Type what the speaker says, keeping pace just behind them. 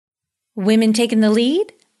Women Taking the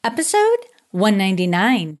Lead, episode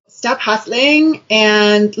 199. Stop hustling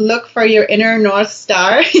and look for your inner North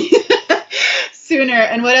Star sooner.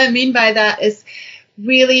 And what I mean by that is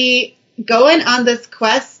really going on this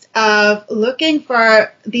quest of looking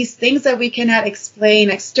for these things that we cannot explain,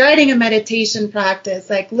 like starting a meditation practice,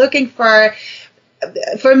 like looking for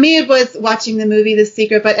me, it was watching the movie The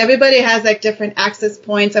Secret, but everybody has like different access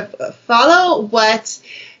points of follow what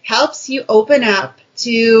helps you open up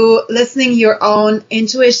to listening your own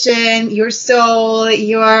intuition, your soul,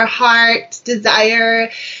 your heart, desire.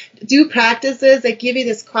 Do practices that give you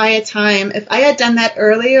this quiet time. If I had done that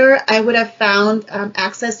earlier, I would have found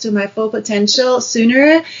access to my full potential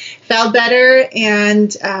sooner, felt better,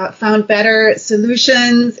 and found better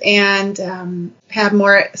solutions, and have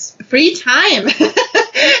more free time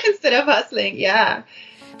instead of hustling. Yeah.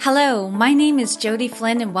 Hello, my name is Jody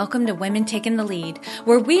Flynn and welcome to Women Taking the Lead,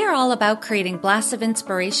 where we are all about creating blasts of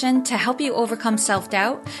inspiration to help you overcome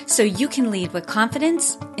self-doubt so you can lead with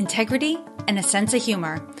confidence, integrity, and a sense of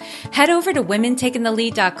humor. Head over to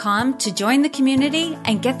womentakingthelead.com to join the community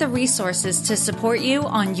and get the resources to support you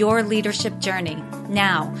on your leadership journey.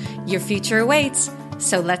 Now, your future awaits,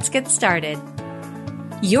 so let's get started.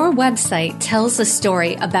 Your website tells a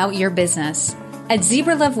story about your business. At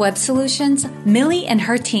Zebra Love Web Solutions, Millie and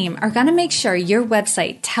her team are going to make sure your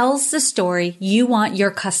website tells the story you want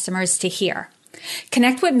your customers to hear.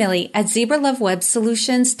 Connect with Millie at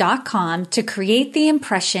zebralovewebsolutions.com to create the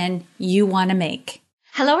impression you want to make.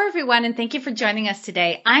 Hello, everyone, and thank you for joining us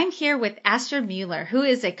today. I'm here with Astrid Mueller, who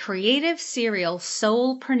is a creative serial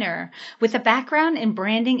soulpreneur with a background in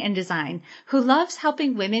branding and design, who loves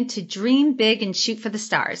helping women to dream big and shoot for the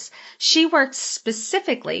stars. She works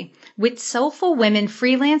specifically with soulful women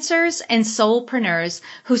freelancers and soulpreneurs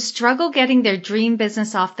who struggle getting their dream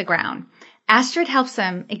business off the ground. Astrid helps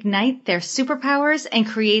them ignite their superpowers and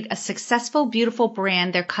create a successful, beautiful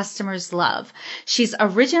brand their customers love. She's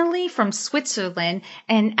originally from Switzerland,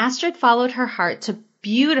 and Astrid followed her heart to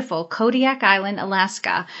beautiful Kodiak Island,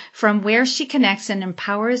 Alaska, from where she connects and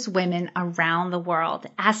empowers women around the world.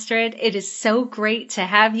 Astrid, it is so great to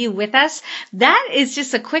have you with us. That is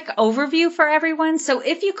just a quick overview for everyone. So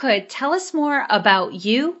if you could, tell us more about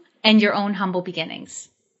you and your own humble beginnings.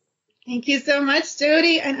 Thank you so much,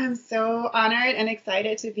 Jody, and I'm so honored and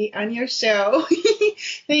excited to be on your show.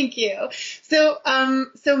 Thank you. So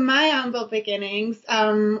my humble beginnings.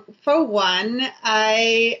 For one,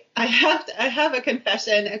 I have a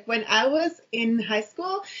confession. When I was in high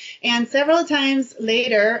school, and several times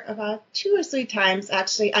later, about 2 or 3 times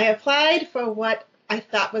actually, I applied for what I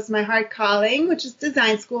thought was my heart calling, which is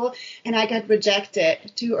design school, and I got rejected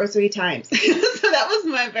 2 or 3 times. So that was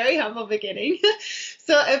my very humble beginning.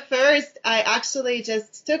 So at first, I actually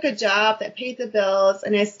just took a job that paid the bills,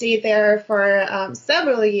 and I stayed there for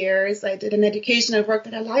several years. I did an education. I worked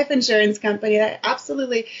at a life insurance company that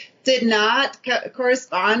absolutely did not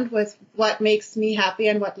correspond with what makes me happy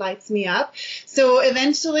and what lights me up. So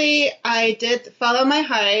eventually I did follow my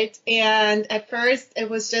heart. And at first it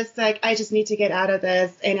was just like, I just need to get out of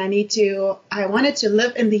this, and I wanted to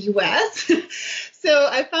live in the US. So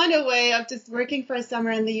I found a way of just working for a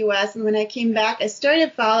summer in the US. And when I came back, I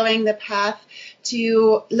started following the path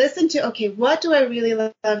to listen to, okay, what do I really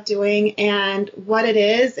love doing, and what it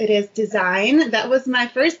is design. That was my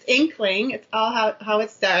first inkling. It's all how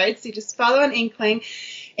it starts. You just follow an inkling.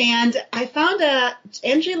 And I found a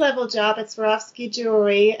entry-level job at Swarovski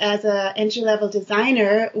Jewelry as an entry-level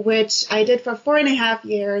designer, which I did for 4.5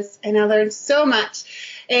 years, and I learned so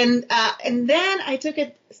much. And then I took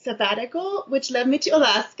a sabbatical, which led me to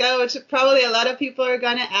Alaska, which probably a lot of people are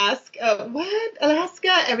going to ask, what,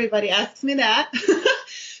 Alaska? Everybody asks me that.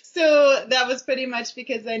 So that was pretty much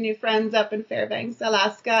because I knew friends up in Fairbanks,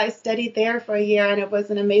 Alaska. I studied there for a year, and it was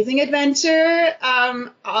an amazing adventure.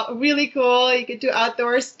 Really cool. You could do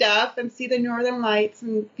outdoor stuff and see the northern lights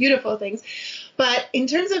and beautiful things. But in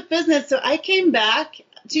terms of business, so I came back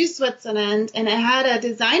to Switzerland, and I had a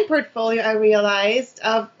design portfolio, I realized,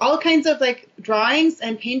 of all kinds of like drawings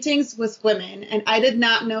and paintings with women. And I did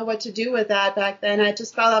not know what to do with that back then. I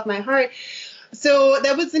just followed my heart. So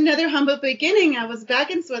that was another humble beginning. I was back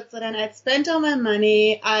in Switzerland. I'd spent all my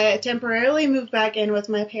money. I temporarily moved back in with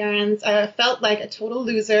my parents. I felt like a total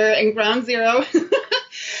loser and ground zero.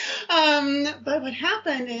 But what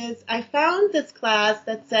happened is I found this class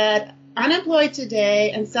that said unemployed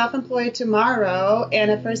today and self-employed tomorrow. And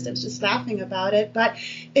at first I was just laughing about it, but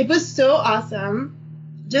it was so awesome.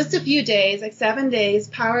 just a few days, like 7 days,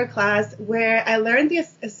 power class where I learned the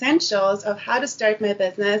essentials of how to start my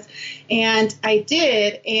business. And I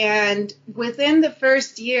did. And within the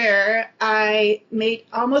first year, I made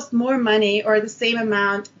almost more money or the same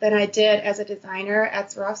amount than I did as a designer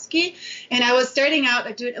at Swarovski. And I was starting out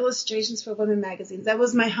like doing illustrations for women magazines. That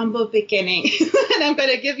was my humble beginning. And I'm going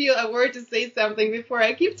to give you a word to say something before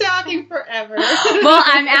I keep talking forever. Well,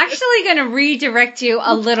 I'm actually going to redirect you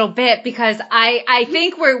a little bit because I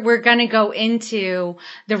think we're going to go into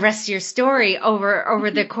the rest of your story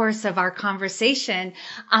over the course of our conversation.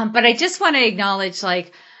 But I just want to acknowledge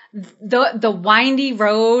like the windy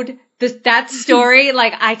road, that story,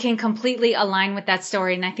 like I can completely align with that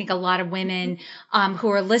story. And I think a lot of women, who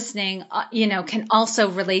are listening, can also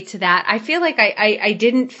relate to that. I feel like I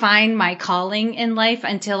didn't find my calling in life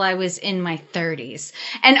until I was in my 30s.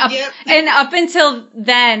 And up until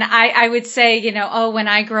then, I would say, when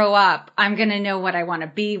I grow up, I'm going to know what I want to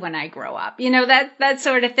be when I grow up, that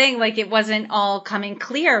sort of thing. Like it wasn't all coming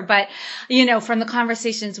clear, but, from the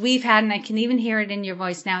conversations we've had, and I can even hear it in your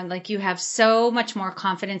voice now, like you have so much more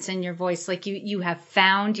confidence in your voice, like you have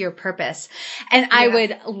found your purpose. And I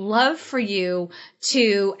would love for you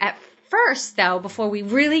to, at first though, before we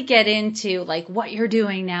really get into like what you're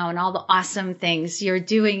doing now and all the awesome things you're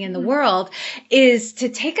doing in the world, is to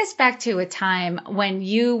take us back to a time when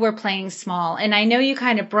you were playing small. And I know you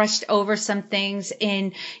kind of brushed over some things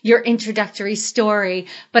in your introductory story,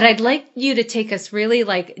 but I'd like you to take us really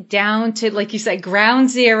like down to, like you said, ground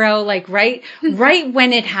zero, like right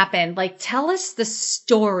when it happened. Like tell us the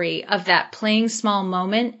story of that playing small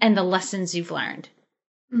moment and the lessons you've learned.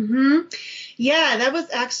 Mm-hmm. Yeah, that was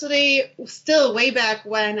actually still way back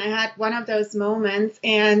when I had one of those moments,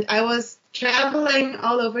 and I was traveling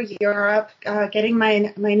all over Europe, getting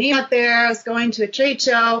my name out there. I was going to a trade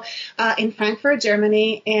show in Frankfurt,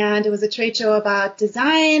 Germany, and it was a trade show about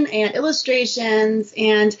design and illustrations,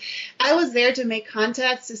 and I was there to make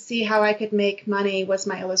contacts to see how I could make money with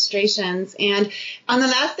my illustrations. And on the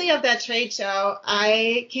last day of that trade show,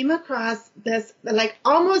 I came across this,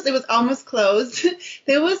 it was almost closed.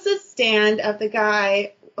 There was this stand of the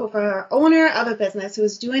guy, owner of a business who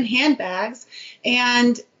was doing handbags,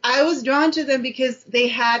 and I was drawn to them because they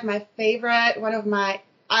had my favorite, one of my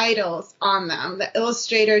idols on them, the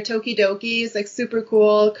illustrator Tokidoki. Is like super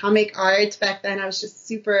cool comic art. Back then I was just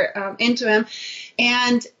super into him,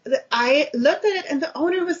 and I looked at it and the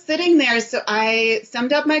owner was sitting there. So I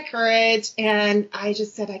summed up my courage and I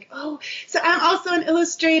just said like, oh, so I'm also an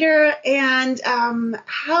illustrator, and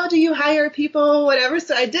how do you hire people, whatever.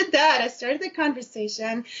 So I did that. I started the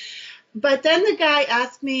conversation. But then the guy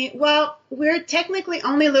asked me, well, we're technically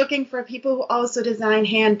only looking for people who also design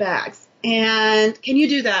handbags. And can you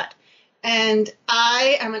do that? And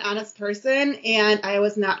I am an honest person, and I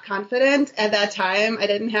was not confident at that time. I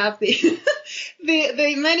didn't have the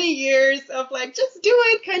the many years of like, just do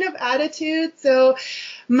it kind of attitude. So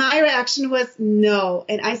my reaction was no.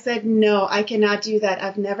 And I said, no, I cannot do that.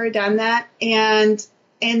 I've never done that. And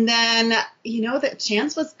then, the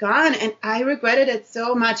chance was gone, and I regretted it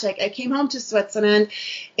so much. Like I came home to Switzerland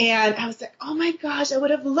and I was like, oh my gosh, I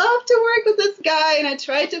would have loved to work with this guy. And I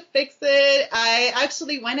tried to fix it. I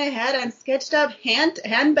actually went ahead and sketched up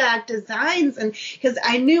handbag designs, and because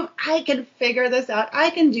I knew I can figure this out,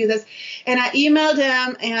 I can do this. And I emailed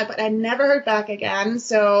him, but I never heard back again.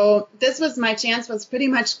 So my chance was pretty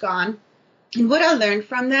much gone. And what I learned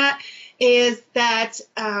from that is that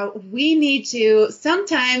we need to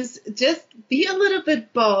sometimes just be a little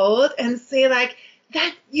bit bold and say like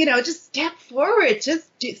that, just step forward, just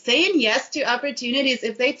saying yes to opportunities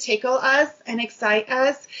if they tickle us and excite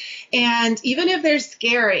us. And even if they're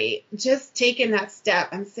scary, just taking that step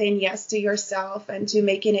and saying yes to yourself and to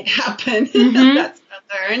making it happen. Mm-hmm. That's what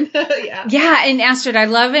I learned. Yeah. Yeah. And Astrid, I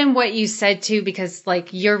love in what you said too, because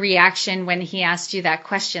like your reaction when he asked you that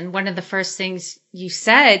question, one of the first things you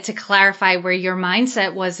said to clarify where your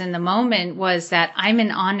mindset was in the moment was that I'm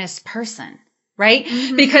an honest person. Right?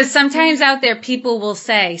 Mm-hmm. Because sometimes out there people will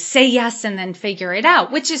say yes and then figure it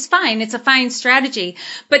out, which is fine. It's a fine strategy.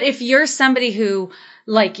 But if you're somebody who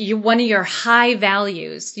one of your high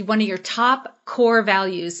values, one of your top core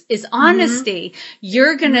values is honesty, mm-hmm.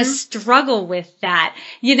 you're going to struggle with that,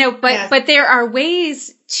 but there are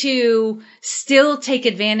ways to still take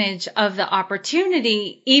advantage of the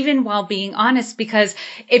opportunity, even while being honest, because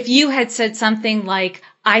if you had said something like,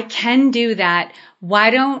 I can do that,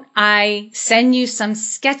 why don't I send you some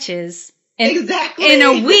sketches exactly in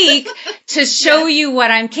a week to show you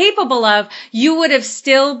what I'm capable of, you would have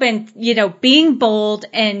still been, being bold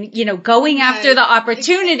and, going after the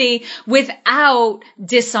opportunity without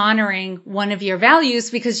dishonoring one of your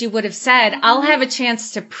values, because you would have said, I'll have a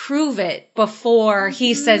chance to prove it before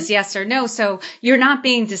he says yes or no. So you're not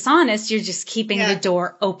being dishonest. You're just keeping the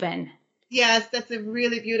door open. Yes, that's a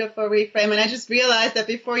really beautiful reframe. And I just realized that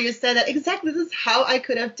before you said that, exactly, this is how I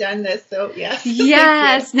could have done this. So yes.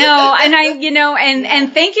 Yes, no. And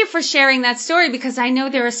and thank you for sharing that story, because I know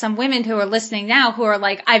there are some women who are listening now who are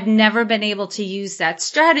like, I've never been able to use that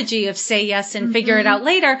strategy of say yes and figure it out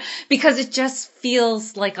later, because it just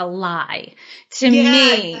feels like a lie to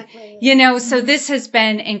me, exactly. So this has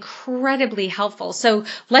been incredibly helpful. So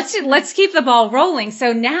let's keep the ball rolling.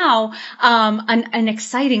 So now, an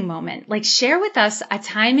exciting moment, like share with us a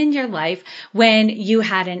time in your life when you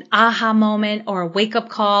had an aha moment or a wake up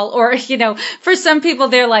call, or, for some people,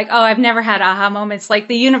 they're like, oh, I've never had aha moments. Like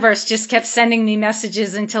the universe just kept sending me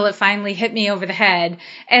messages until it finally hit me over the head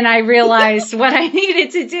and I realized what I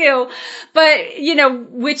needed to do. But,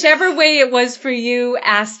 whichever way it was for you,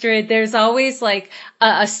 Astrid, there's always like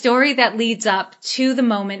a story that leads up to the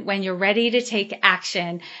moment when you're ready to take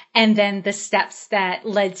action, and then the steps that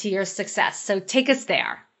led to your success. So take us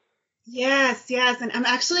there. Yes. And I'm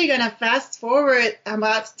actually going to fast forward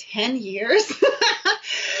about 10 years.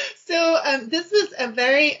 So this was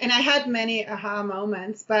and I had many aha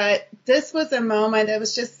moments, but this was a moment that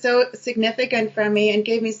was just so significant for me and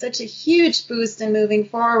gave me such a huge boost in moving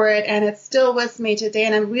forward. And it's still with me today.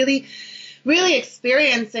 And I'm really, really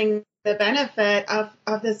experiencing the benefit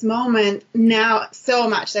of this moment now so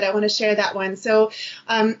much that I want to share that one. So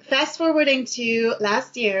fast forwarding to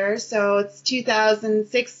last year, so it's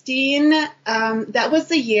 2016, that was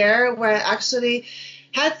the year where I actually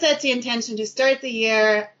had set the intention to start the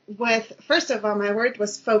year with, first of all, my word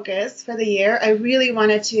was focus for the year. I really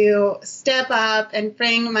wanted to step up and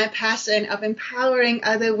bring my passion of empowering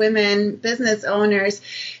other women, business owners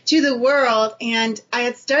to the world. And I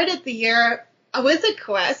had started the year with a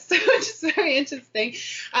quest, which is very interesting.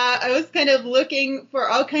 I was kind of looking for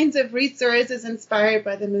all kinds of resources inspired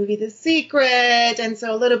by the movie The Secret, and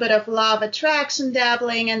so a little bit of law of attraction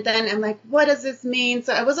dabbling, and then I'm like, what does this mean?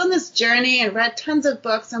 So I was on this journey and read tons of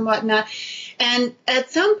books and whatnot, and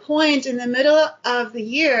at some point in the middle of the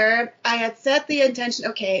year, I had set the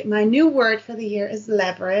intention, okay, my new word for the year is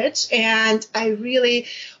leverage, and I really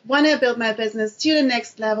want to build my business to the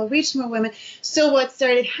next level, reach more women. So what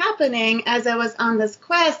started happening as I was on this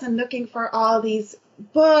quest and looking for all these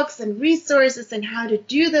books and resources and how to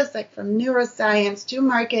do this, like from neuroscience to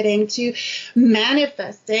marketing to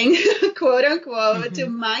manifesting, quote unquote, to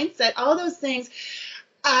mindset, all those things,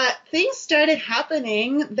 things started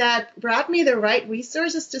happening that brought me the right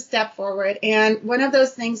resources to step forward. And one of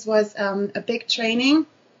those things was a big training.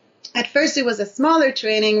 At first, it was a smaller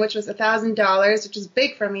training, which was $1,000, which was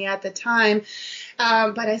big for me at the time.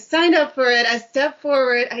 But I signed up for it. I stepped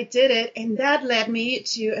forward. I did it. And that led me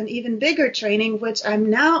to an even bigger training, which I'm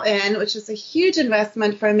now in, which is a huge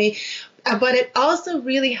investment for me. But it also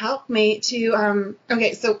really helped me to,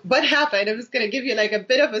 okay, so what happened? I'm just going to give you like a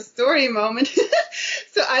bit of a story moment.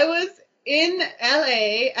 So I was in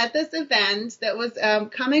LA at this event that was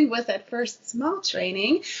coming with that first small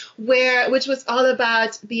training, which was all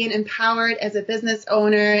about being empowered as a business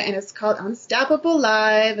owner, and it's called Unstoppable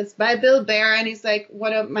Live. It's by Bill Barron. He's like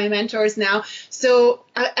one of my mentors now. So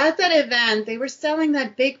at that event, they were selling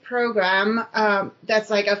that big program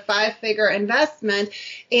that's like a 5-figure investment.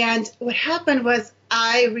 And what happened was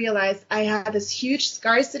I realized I had this huge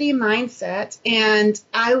scarcity mindset, and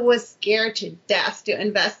I was scared to death to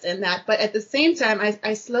invest in that. But at the same time,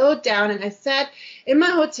 I slowed down and I sat in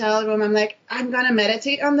my hotel room. I'm like, I'm going to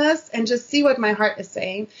meditate on this and just see what my heart is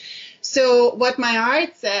saying. So what my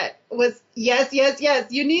heart said was, yes,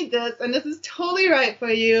 you need this, and this is totally right for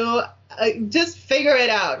you. Just figure it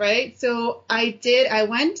out, right? So I did. I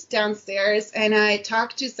went downstairs and I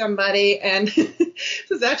talked to somebody, and this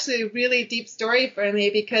was actually a really deep story for me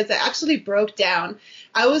because I actually broke down.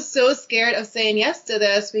 I was so scared of saying yes to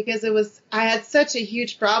this because I had such a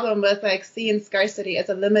huge problem with like seeing scarcity as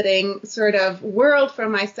a limiting sort of world for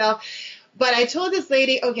myself. But I told this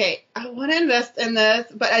lady, okay, I want to invest in this,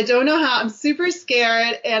 but I don't know how. I'm super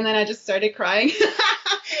scared. And then I just started crying.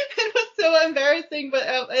 It was so embarrassing, but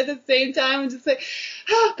at the same time, I'm just like,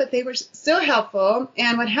 but they were so helpful.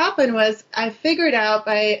 And what happened was I figured out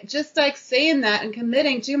by just like saying that and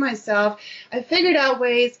committing to myself, I figured out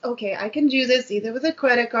ways, okay, I can do this either with a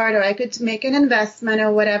credit card or I could make an investment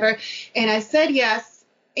or whatever. And I said yes.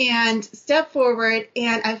 and stepped forward,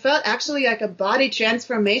 and I felt actually like a body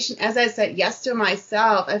transformation as I said yes to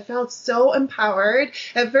myself. I felt so empowered.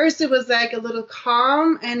 At first it was like a little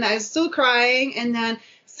calm and I was still crying, and then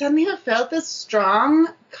suddenly I felt this strong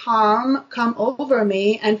calm come over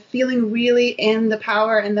me and feeling really in the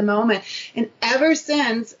power in the moment. And ever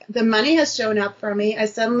since, the money has shown up for me. I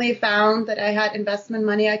suddenly found that I had investment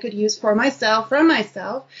money I could use for myself, from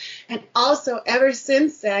myself. And also ever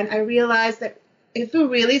since then, I realized that if we're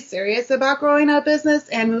really serious about growing our business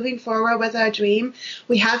and moving forward with our dream,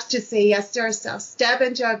 we have to say yes to ourselves, step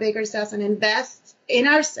into our bigger selves and invest in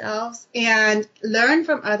ourselves and learn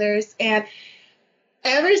from others. And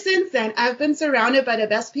ever since then, I've been surrounded by the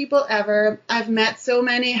best people ever. I've met so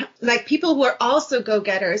many, like, people who are also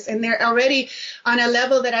go-getters, and they're already on a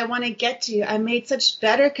level that I want to get to. I made such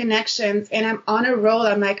better connections, and I'm on a roll.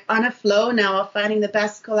 I'm like on a flow now of finding the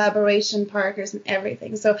best collaboration partners and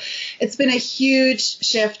everything. So it's been a huge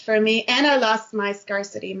shift for me, and I lost my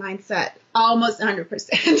scarcity mindset. Almost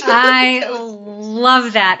 100%. I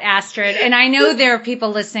love that, Astrid. And I know there are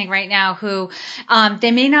people listening right now who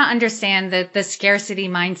they may not understand the scarcity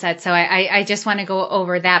mindset. So I just want to go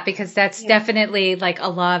over that, because that's definitely like a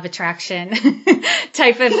law of attraction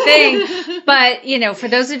type of thing. But, you know, for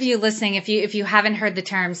those of you listening, if you haven't heard the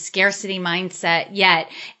term scarcity mindset yet,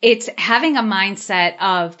 it's having a mindset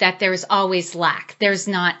of that there's always lack. There's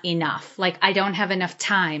not enough. Like, I don't have enough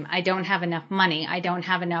time. I don't have enough money. I don't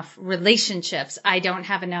have enough relationships. I don't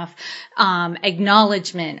have enough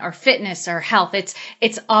acknowledgement or fitness or health.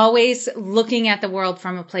 It's always looking at the world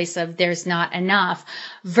from a place of there's not enough,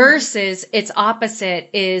 versus its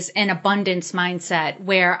opposite is an abundance mindset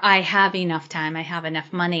where I have enough time, I have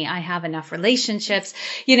enough money, I have enough relationships,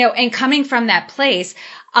 you know, and coming from that place.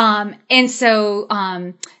 And so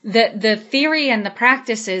the theory and the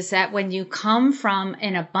practice is that when you come from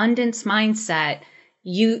an abundance mindset,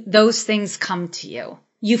 those things come to you.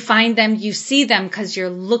 You find them, you see them because you're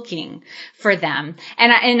looking for them.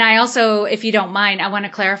 And I also, if you don't mind, I want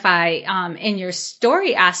to clarify, in your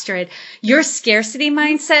story, Astrid, your scarcity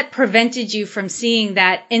mindset prevented you from seeing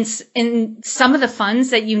that in some of the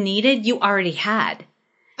funds that you needed, you already had.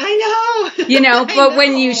 I know. You know, but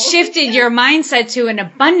when you shifted your mindset to an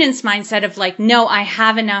abundance mindset of like, no, I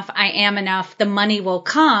have enough, I am enough, the money will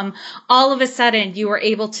come, all of a sudden you were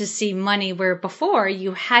able to see money where before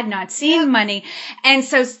you had not seen money. And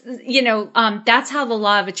so, you know, that's how the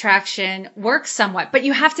law of attraction works somewhat, but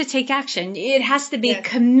you have to take action. It has to be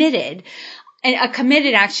committed, a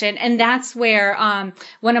committed action. And that's where,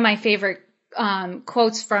 one of my favorite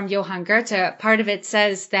quotes from Johann Goethe, part of it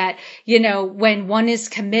says that, you know, when one is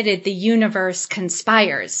committed, the universe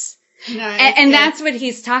conspires. Nice. And that's what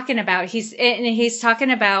he's talking about. He's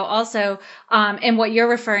talking about also, and what you're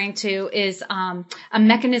referring to is, a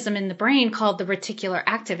mechanism in the brain called the reticular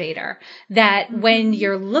activator, that when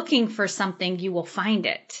you're looking for something, you will find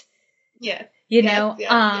it. Yeah. You know,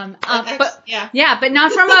 but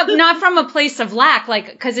not from a place of lack.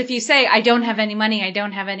 Like, cause if you say, I don't have any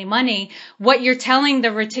money, what you're telling the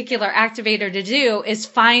reticular activator to do is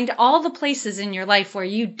find all the places in your life where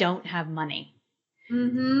you don't have money.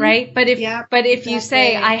 Mm-hmm. Right. But if you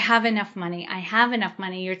say, I have enough money,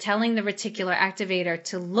 you're telling the reticular activator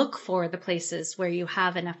to look for the places where you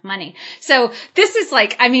have enough money. So this is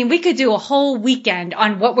like, I mean, we could do a whole weekend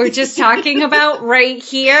on what we're just talking about right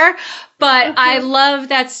here. But I love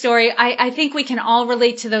that story. I think we can all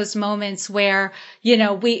relate to those moments where, you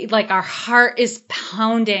know, we like our heart is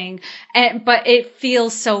pounding, but it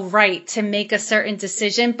feels so right to make a certain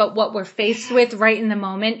decision. But what we're faced with right in the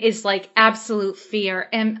moment is like absolute fear.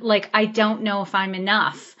 And like, I don't know if I'm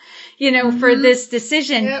enough, you know, for this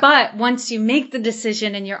decision. Yep. But once you make the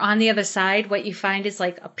decision and you're on the other side, what you find is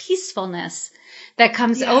like a peacefulness that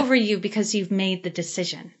comes over you because you've made the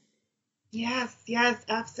decision. Yes,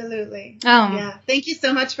 absolutely. Oh. Yeah. Thank you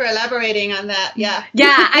so much for elaborating on that. Yeah.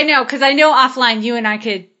 Yeah, I know, because I know offline you and I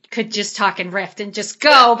could just talk and riff and just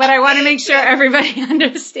go, but I want to make sure everybody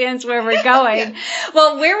understands where we're going.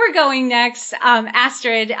 Well, where we're going next,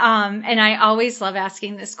 Astrid, and I always love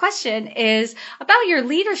asking this question, is about your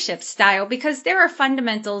leadership style, because there are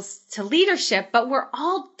fundamentals to leadership, but we're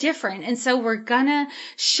all different. And so we're gonna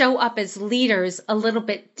show up as leaders a little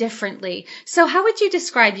bit differently. So how would you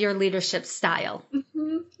describe your leadership style?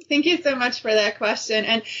 Mm-hmm. Thank you so much for that question.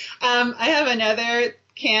 And I have another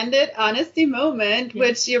candid honesty moment,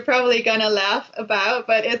 which you're probably going to laugh about,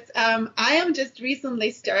 but it's, I am just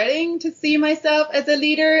recently starting to see myself as a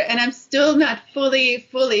leader, and I'm still not fully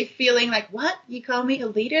feeling like, what? You call me a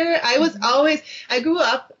leader? I grew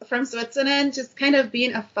up from Switzerland, just kind of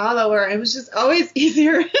being a follower. It was just always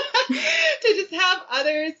easier to just have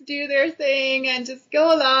others do their thing and just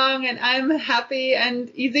go along, and I'm happy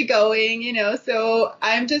and easygoing, so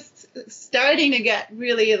I'm just starting to get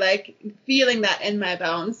really like feeling that in my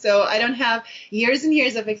bones. So I don't have years and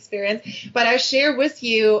years of experience, but I'll share with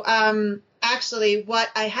you actually what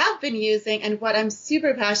I have been using and what I'm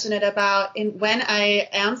super passionate about when I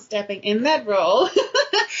am stepping in that role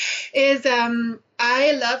is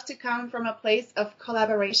I love to come from a place of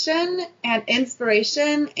collaboration and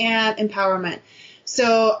inspiration and empowerment.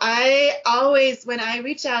 So I always, when I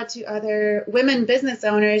reach out to other women business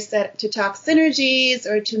owners to talk synergies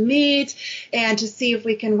or to meet and to see if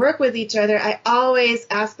we can work with each other, I always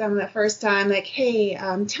ask them the first time, like, hey,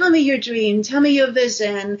 tell me your dream, tell me your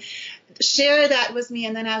vision, share that with me,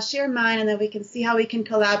 and then I'll share mine, and then we can see how we can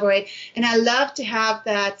collaborate. And I love to have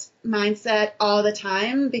that mindset all the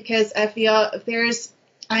time, because I feel if there's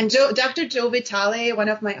Dr. Joe Vitale, one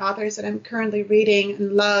of my authors that I'm currently reading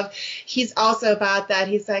and love, he's also about that.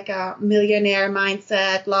 He's like a millionaire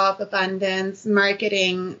mindset, law of abundance,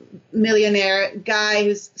 marketing millionaire guy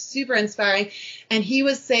who's super inspiring. And he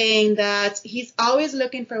was saying that he's always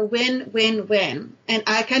looking for win, win, win. And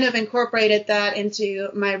I kind of incorporated that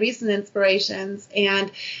into my recent inspirations. And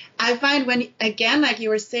I find when, again, like you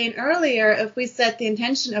were saying earlier, if we set the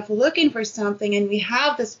intention of looking for something and we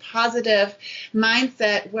have this positive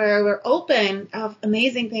mindset where we're open of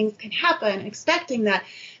amazing things can happen, expecting that,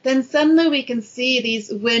 then suddenly we can see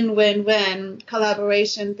these win-win-win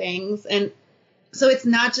collaboration things. And so it's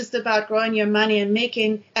not just about growing your money and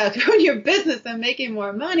growing your business and making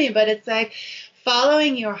more money, but it's like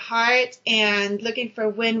following your heart and looking for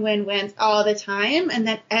win-win-wins all the time, and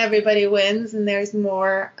then everybody wins, and there's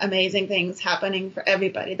more amazing things happening for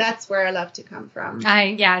everybody. That's where I love to come from.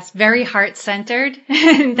 It's very heart-centered,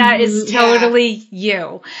 and that is totally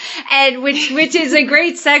you. And which is a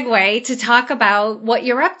great segue to talk about what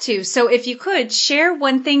you're up to. So if you could share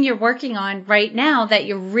one thing you're working on right now that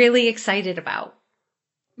you're really excited about.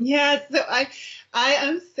 Yeah, so I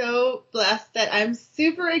am so blessed that I'm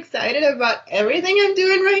super excited about everything I'm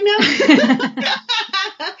doing right now.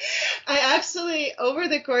 I actually, over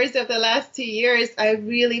the course of the last 2 years, I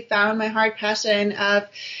really found my heart passion of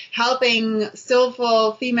helping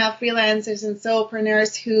soulful female freelancers and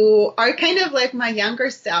soulpreneurs who are kind of like my younger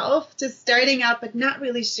self, just starting out but not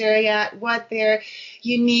really sure yet what their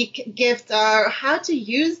unique gifts are, how to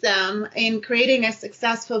use them in creating a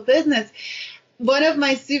successful business. One of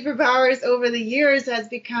my superpowers over the years has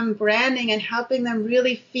become branding and helping them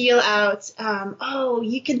really feel out,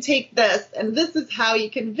 you can take this, and this is how you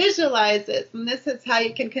can visualize it, and this is how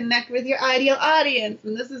you can connect with your ideal audience,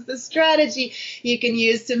 and this is the strategy you can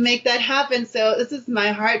use to make that happen. So this is my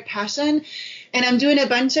heart passion, and I'm doing a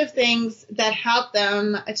bunch of things that help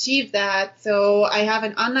them achieve that. So I have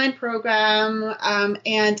an online program,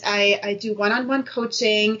 and I do one-on-one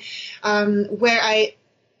coaching where I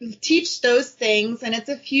teach those things, and it's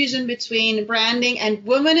a fusion between branding and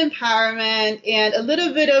woman empowerment and a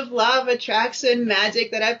little bit of law of attraction magic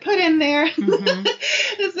that I put in there. Mm-hmm.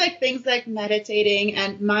 It's like things like meditating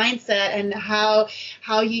and mindset and how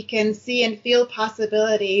you can see and feel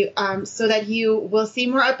possibility so that you will see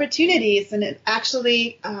more opportunities and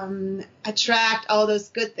actually attract all those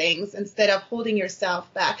good things instead of holding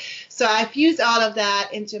yourself back. So I fuse all of that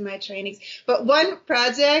into my trainings. But one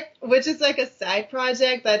project, which is like a side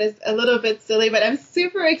project that is a little bit silly, but I'm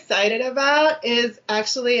super excited about, is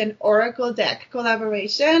actually an Oracle deck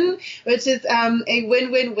collaboration, which is a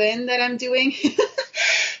win-win-win that I'm doing.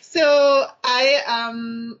 So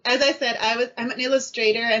as I said, I'm an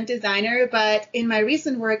illustrator and designer, but in my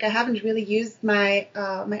recent work, I haven't really used my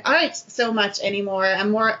art so much anymore.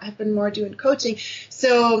 I've been more doing coaching.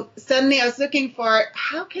 So suddenly I was looking for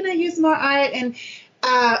how can I use more art, and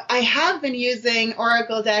I have been using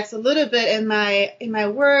Oracle decks a little bit in my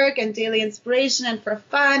work and daily inspiration and for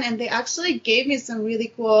fun, and they actually gave me some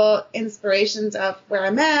really cool inspirations of where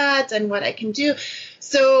I'm at and what I can do.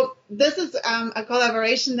 So this is a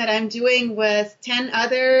collaboration that I'm doing with 10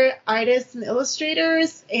 other artists and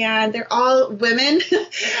illustrators, and they're all women.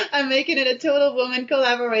 I'm making it a total woman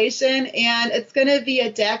collaboration, and it's going to be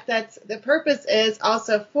a deck the purpose is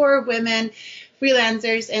also for women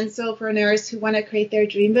freelancers and soulpreneurs who want to create their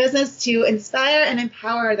dream business, to inspire and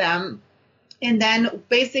empower them And then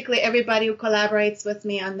basically everybody who collaborates with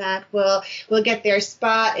me on that will get their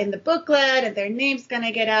spot in the booklet, and their name's going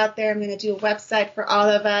to get out there. I'm going to do a website for all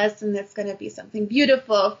of us, and it's going to be something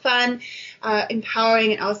beautiful, fun,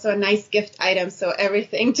 empowering, and also a nice gift item. So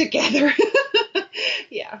everything together.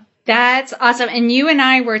 Yeah. That's awesome. And you and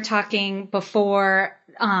I were talking before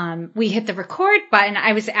we hit the record button.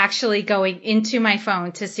 I was actually going into my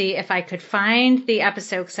phone to see if I could find the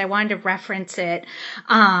episode because I wanted to reference it.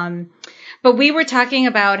 But we were talking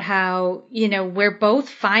about how, we're both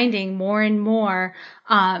finding more and more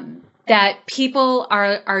that people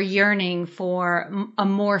are yearning for a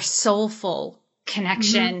more soulful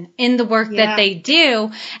connection in the work that they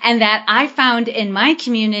do. And that I found in my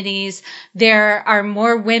communities, there are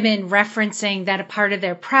more women referencing that a part of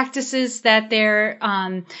their practices that they're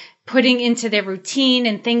putting into their routine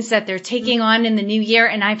and things that they're taking on in the new year.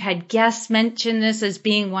 And I've had guests mention this as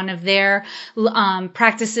being one of their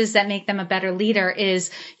practices that make them a better leader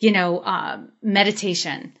is,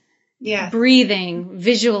 meditation. Yeah. Breathing,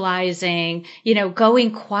 visualizing,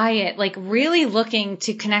 going quiet, like really looking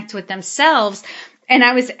to connect with themselves. And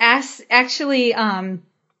I was actually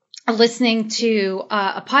listening to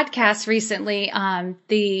a podcast recently.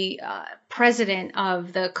 The president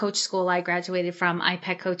of the coach school I graduated from,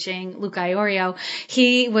 iPEC Coaching, Luca Iorio,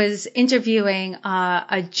 he was interviewing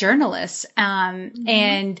a journalist,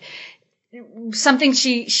 and something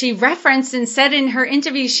she referenced and said in her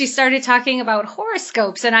interview, she started talking about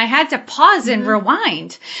horoscopes, and I had to pause and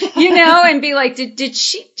rewind, and be like, did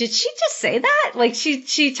she just say that? Like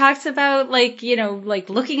she talks about like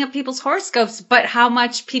looking at people's horoscopes, but how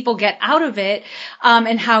much people get out of it,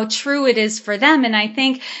 and how true it is for them. And I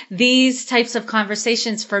think these types of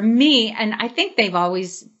conversations for me, and I think they've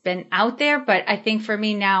always been out there, but I think for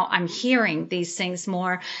me now I'm hearing these things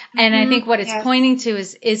more. And I think what it's pointing to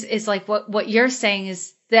is like what you're saying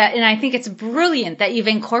is that, and I think it's brilliant that you've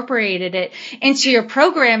incorporated it into your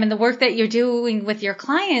program, and the work that you're doing with your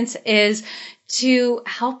clients is to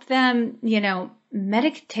help them,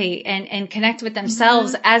 meditate and connect with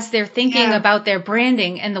themselves as they're thinking about their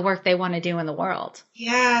branding and the work they want to do in the world.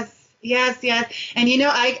 Yes. And,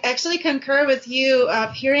 I actually concur with you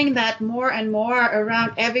of hearing that more and more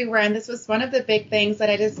around everywhere. And this was one of the big things that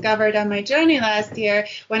I discovered on my journey last year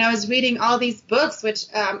when I was reading all these books, which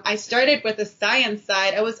I started with the science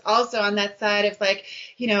side. I was also on that side of like,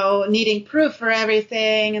 needing proof for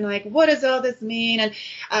everything and like, what does all this mean?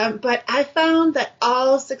 And but I found that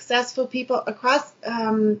all successful people across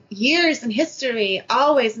years in history,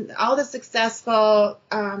 always, all the successful,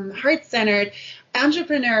 heart-centered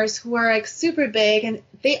entrepreneurs who are like super big, and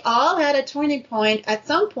they all had a turning point at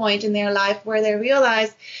some point in their life where they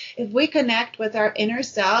realized if we connect with our inner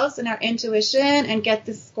selves and our intuition and get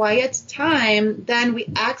this quiet time, then we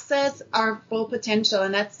access our full potential.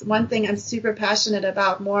 And that's one thing I'm super passionate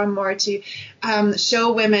about more and more, to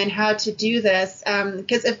show women how to do this.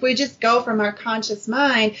 Because if we just go from our conscious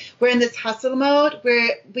mind, we're in this hustle mode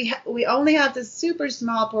where we only have this super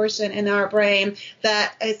small portion in our brain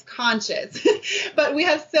that is conscious. But we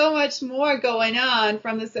have so much more going on,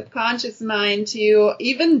 from the subconscious mind to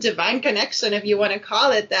even divine connection, if you want to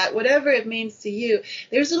call it that, whatever it means to you.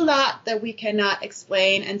 There's a lot that we cannot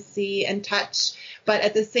explain and see and touch. But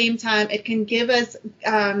at the same time, it can give us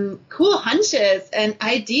cool hunches and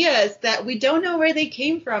ideas that we don't know where they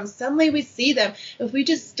came from. Suddenly we see them if we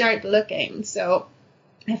just start looking. So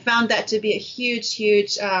I found that to be a huge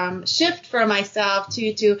shift for myself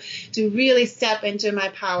to really step into my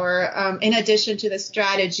power, in addition to the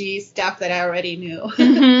strategy stuff that I already knew.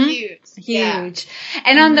 Huge. Yeah.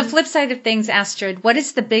 And on the flip side of things, Astrid, what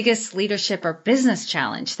is the biggest leadership or business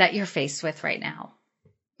challenge that you're faced with right now?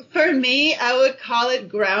 For me, I would call it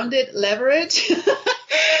grounded leverage.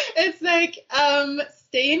 It's like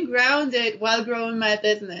staying grounded while growing my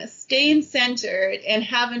business, staying centered and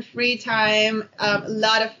having free time, a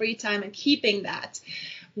lot of free time, and keeping that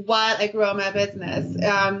while I grow my business.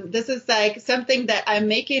 This is like something that I'm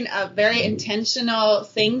making a very intentional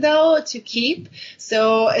thing, though, to keep.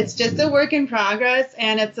 So it's just a work in progress,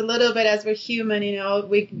 and it's a little bit, as we're human,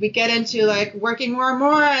 we get into like working more and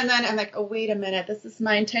more, and then I'm like, oh, wait a minute, this is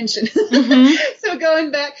my intention. So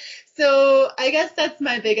going back. So I guess that's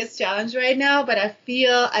my biggest challenge right now, but I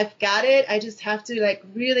feel I've got it. I just have to like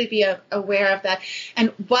really be aware of that. And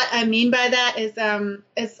what I mean by that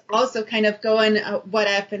is also kind of going what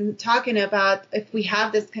I've been talking about. If we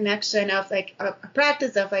have this connection of like a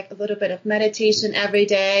practice of like a little bit of meditation every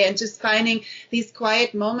day, and just finding these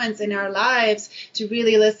quiet moments in our lives to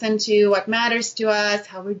really listen to what matters to us,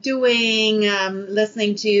 how we're doing,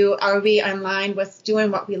 listening to, are we in line with doing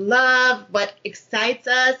what we love, what excites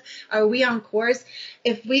us? Are we on course?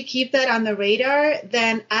 If we keep that on the radar,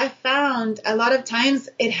 then I found a lot of times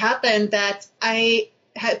it happened that I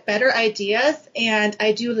had better ideas and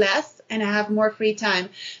I do less and I have more free time.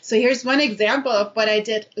 So here's one example of what I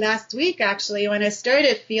did last week, actually, when I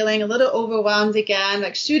started feeling a little overwhelmed again,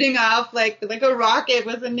 like shooting off like a rocket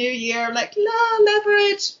with a new year, like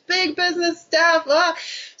leverage, big business stuff.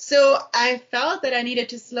 So I felt that I needed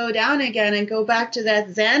to slow down again and go back to that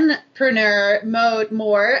Zenpreneur mode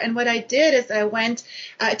more. And what I did is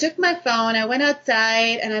I took my phone, I went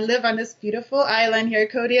outside, and I live on this beautiful island here,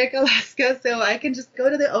 Kodiak, Alaska, so I can just go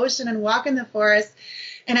to the ocean and walk in the forest.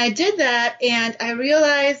 And I did that, and I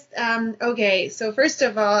realized, okay, so first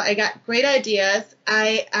of all, I got great ideas.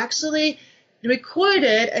 I actually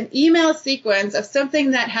recorded an email sequence of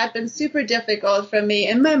something that had been super difficult for me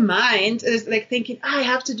in my mind. It was like thinking, I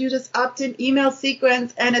have to do this opt-in email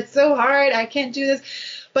sequence, and it's so hard. I can't do this.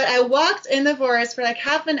 But I walked in the forest for like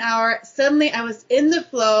half an hour. Suddenly I was in the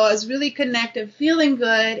flow. I was really connected, feeling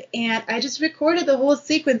good. And I just recorded the whole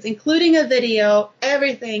sequence, including a video,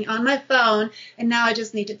 everything on my phone. And now I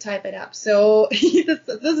just need to type it up. So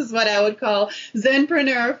this is what I would call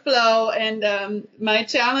Zenpreneur flow and my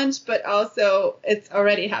challenge, but also it's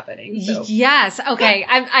already happening. So. Yes. Okay.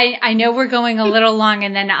 I know we're going a little long,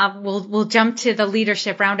 and then we'll jump to the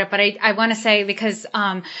leadership roundup. But I want to say, because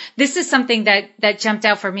this is something that jumped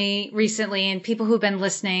out for me recently, and people who've been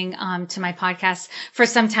listening to my podcast for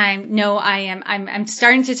some time know I'm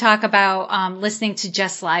starting to talk about listening to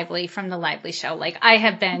Jess Lively from The Lively Show. Like, I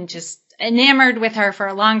have been just enamored with her for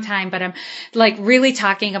a long time, but I'm like really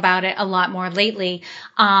talking about it a lot more lately,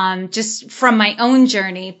 just from my own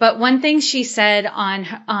journey. But one thing she said on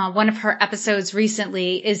one of her episodes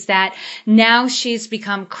recently is that now she's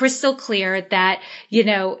become crystal clear that,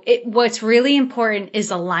 what's really important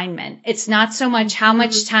is alignment. It's not so much how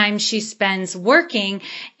much time she spends working,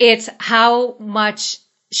 it's how much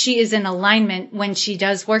she is in alignment when she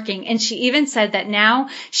does working. And she even said that now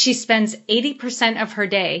she spends 80% of her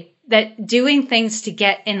day doing things to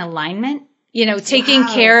get in alignment, taking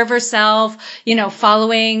care of herself,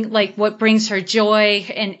 following like what brings her joy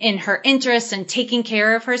and in her interests and taking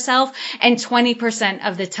care of herself, and 20%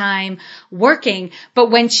 of the time working.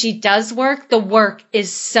 But when she does work, the work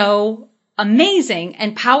is so amazing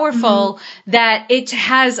and powerful that it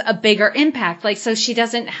has a bigger impact. Like, so she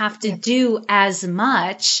doesn't have to do as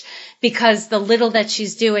much because the little that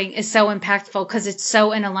she's doing is so impactful, because it's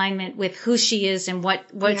so in alignment with who she is and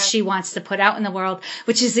what she wants to put out in the world,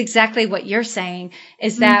 which is exactly what you're saying,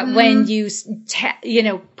 is that when you,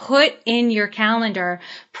 put in your calendar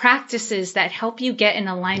practices that help you get in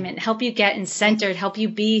alignment, help you get in centered, help you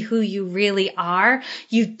be who you really are,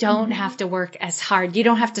 you don't have to work as hard. You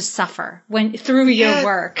don't have to suffer through your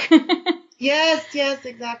work. Yes,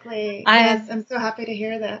 exactly. I'm so happy to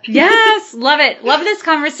hear that. Yes, love it. Love this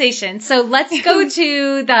conversation. So let's go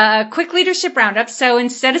to the quick leadership roundup. So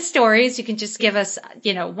instead of stories, you can just give us,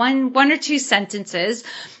 one or two sentences.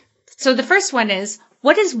 So the first one is,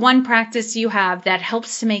 what is one practice you have that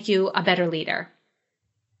helps to make you a better leader?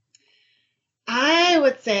 I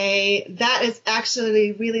would say that is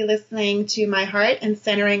actually really listening to my heart and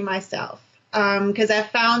centering myself. Because I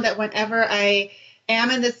found that whenever I am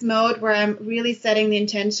in this mode where I'm really setting the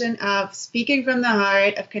intention of speaking from the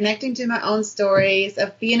heart, of connecting to my own stories,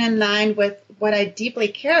 of being in line with what I deeply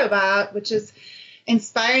care about, which is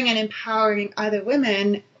inspiring and empowering other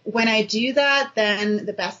women, when I do that, then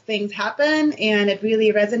the best things happen, and it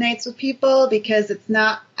really resonates with people, because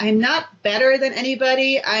I'm not better than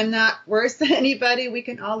anybody. I'm not worse than anybody. We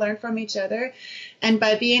can all learn from each other. And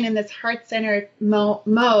by being in this heart-centered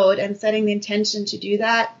mode and setting the intention to do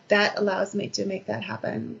that, that allows me to make that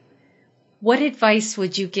happen. What advice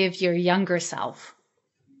would you give your younger self?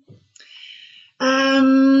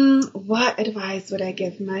 What advice would I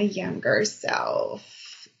give my younger self?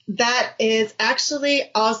 That is actually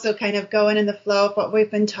also kind of going in the flow of what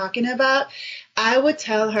we've been talking about. I would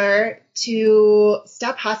tell her to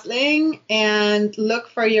stop hustling and look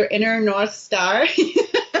for your inner North Star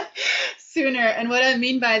sooner. And what I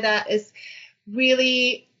mean by that is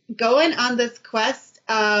really going on this quest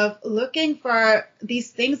of looking for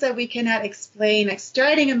these things that we cannot explain, like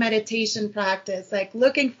starting a meditation practice, like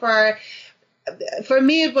looking for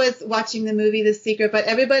me, it was watching the movie The Secret, but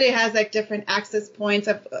everybody has like different access points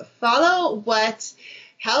of follow what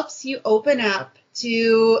helps you open up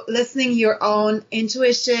to listening your own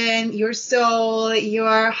intuition, your soul,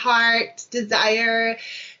 your heart, desire.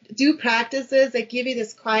 Do practices that give you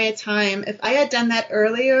this quiet time. If I had done that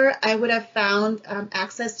earlier, I would have found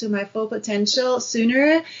access to my full potential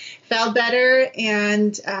sooner, felt better,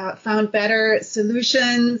 and found better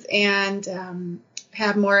solutions and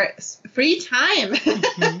have more free time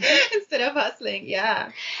instead of hustling.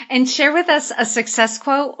 Yeah. And share with us a success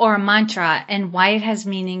quote or a mantra and why it has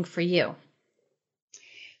meaning for you.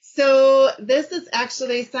 So this is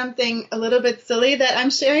actually something a little bit silly that I'm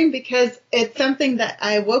sharing because it's something that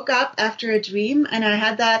I woke up after a dream and I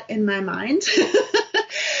had that in my mind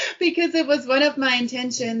because it was one of my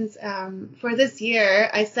intentions for this year.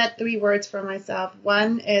 I set 3 words for myself.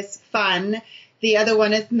 One is fun. The other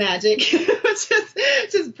one is magic, which is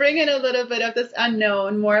just bringing a little bit of this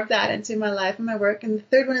unknown, more of that into my life and my work. And the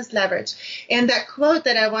third one is leverage. And that quote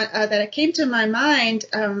that came to my mind,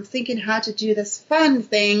 thinking how to do this fun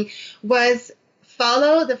thing, was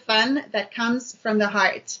follow the fun that comes from the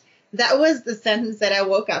heart. That was the sentence that I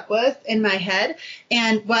woke up with in my head.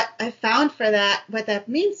 And what I found for that, what that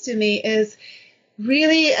means to me is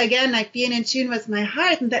really, again, like being in tune with my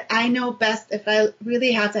heart, and that I know best if I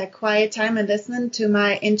really have that quiet time and listen to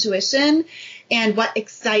my intuition and what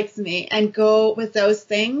excites me and go with those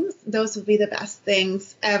things. Those will be the best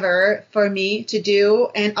things ever for me to do,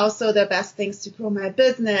 and also the best things to grow my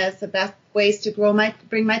business, the best ways to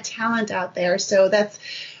bring my talent out there. So that's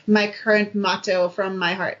my current motto from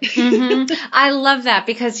my heart. I love that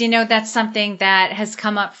because, that's something that has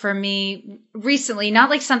come up for me recently, not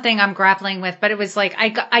like something I'm grappling with, but it was like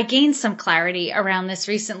I gained some clarity around this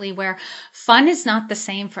recently where fun is not the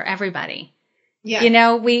same for everybody.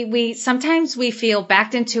 Yeah. We sometimes we feel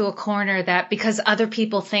backed into a corner that because other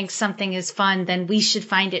people think something is fun, then we should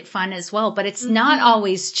find it fun as well. But it's not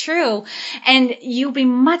always true. And you'll be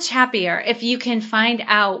much happier if you can find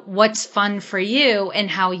out what's fun for you and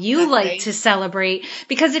how you like to celebrate.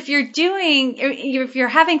 Because if you're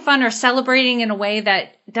having fun or celebrating in a way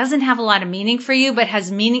that doesn't have a lot of meaning for you, but has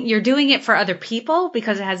meaning, you're doing it for other people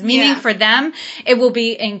because it has meaning for them, it will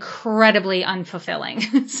be incredibly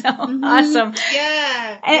unfulfilling. So awesome.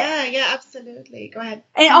 Yeah, absolutely. Go ahead.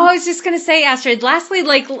 And I was just going to say, Astrid, lastly,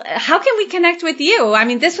 how can we connect with you? I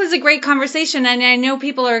mean, this was a great conversation, and I know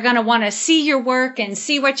people are going to want to see your work and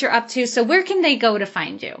see what you're up to. So where can they go to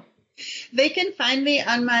find you? They can find me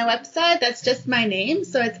on my website. That's just my name.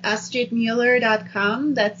 So it's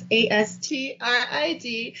astridmueller.com. That's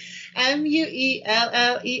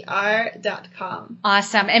ASTRIDMUELLER.com.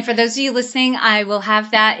 Awesome. And for those of you listening, I will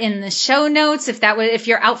have that in the show notes. If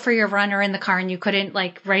you're out for your run or in the car and you couldn't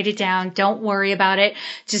write it down, don't worry about it.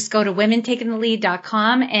 Just go to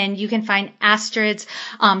womentakingthelead.com and you can find Astrid's,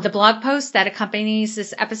 the blog post that accompanies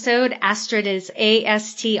this episode. Astrid is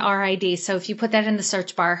ASTRID. So if you put that in the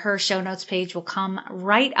search bar, her show notes page will come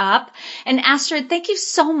right up. And Astrid, thank you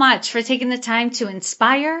so much for taking the time to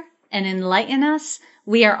inspire and enlighten us.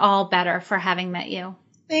 We are all better for having met you.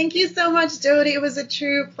 Thank you so much, Jody. It was a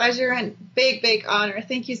true pleasure and big, big honor.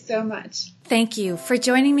 Thank you so much. Thank you for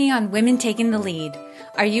joining me on Women Taking the Lead.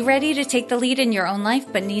 Are you ready to take the lead in your own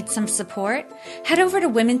life but need some support? Head over to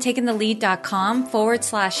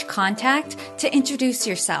womentakingthelead.com/contact to introduce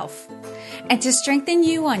yourself. And to strengthen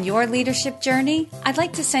you on your leadership journey, I'd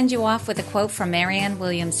like to send you off with a quote from Marianne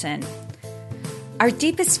Williamson. Our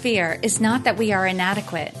deepest fear is not that we are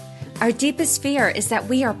inadequate. Our deepest fear is that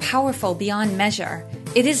we are powerful beyond measure.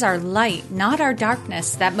 It is our light, not our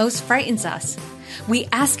darkness, that most frightens us. We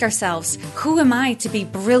ask ourselves, who am I to be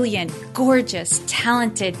brilliant, gorgeous,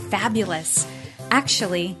 talented, fabulous?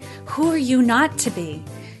 Actually, who are you not to be?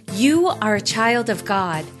 You are a child of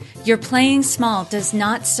God. Your playing small does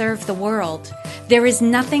not serve the world. There is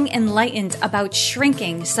nothing enlightened about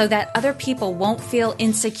shrinking so that other people won't feel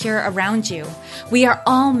insecure around you. We are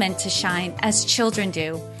all meant to shine as children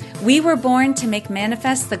do. We were born to make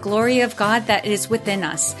manifest the glory of God that is within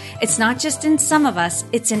us. It's not just in some of us,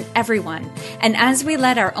 it's in everyone. And as we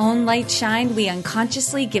let our own light shine, we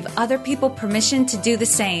unconsciously give other people permission to do the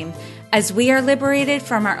same. As we are liberated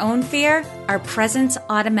from our own fear, our presence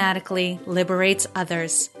automatically liberates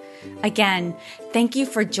others. Again, thank you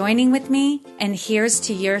for joining with me, and here's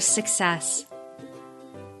to your success.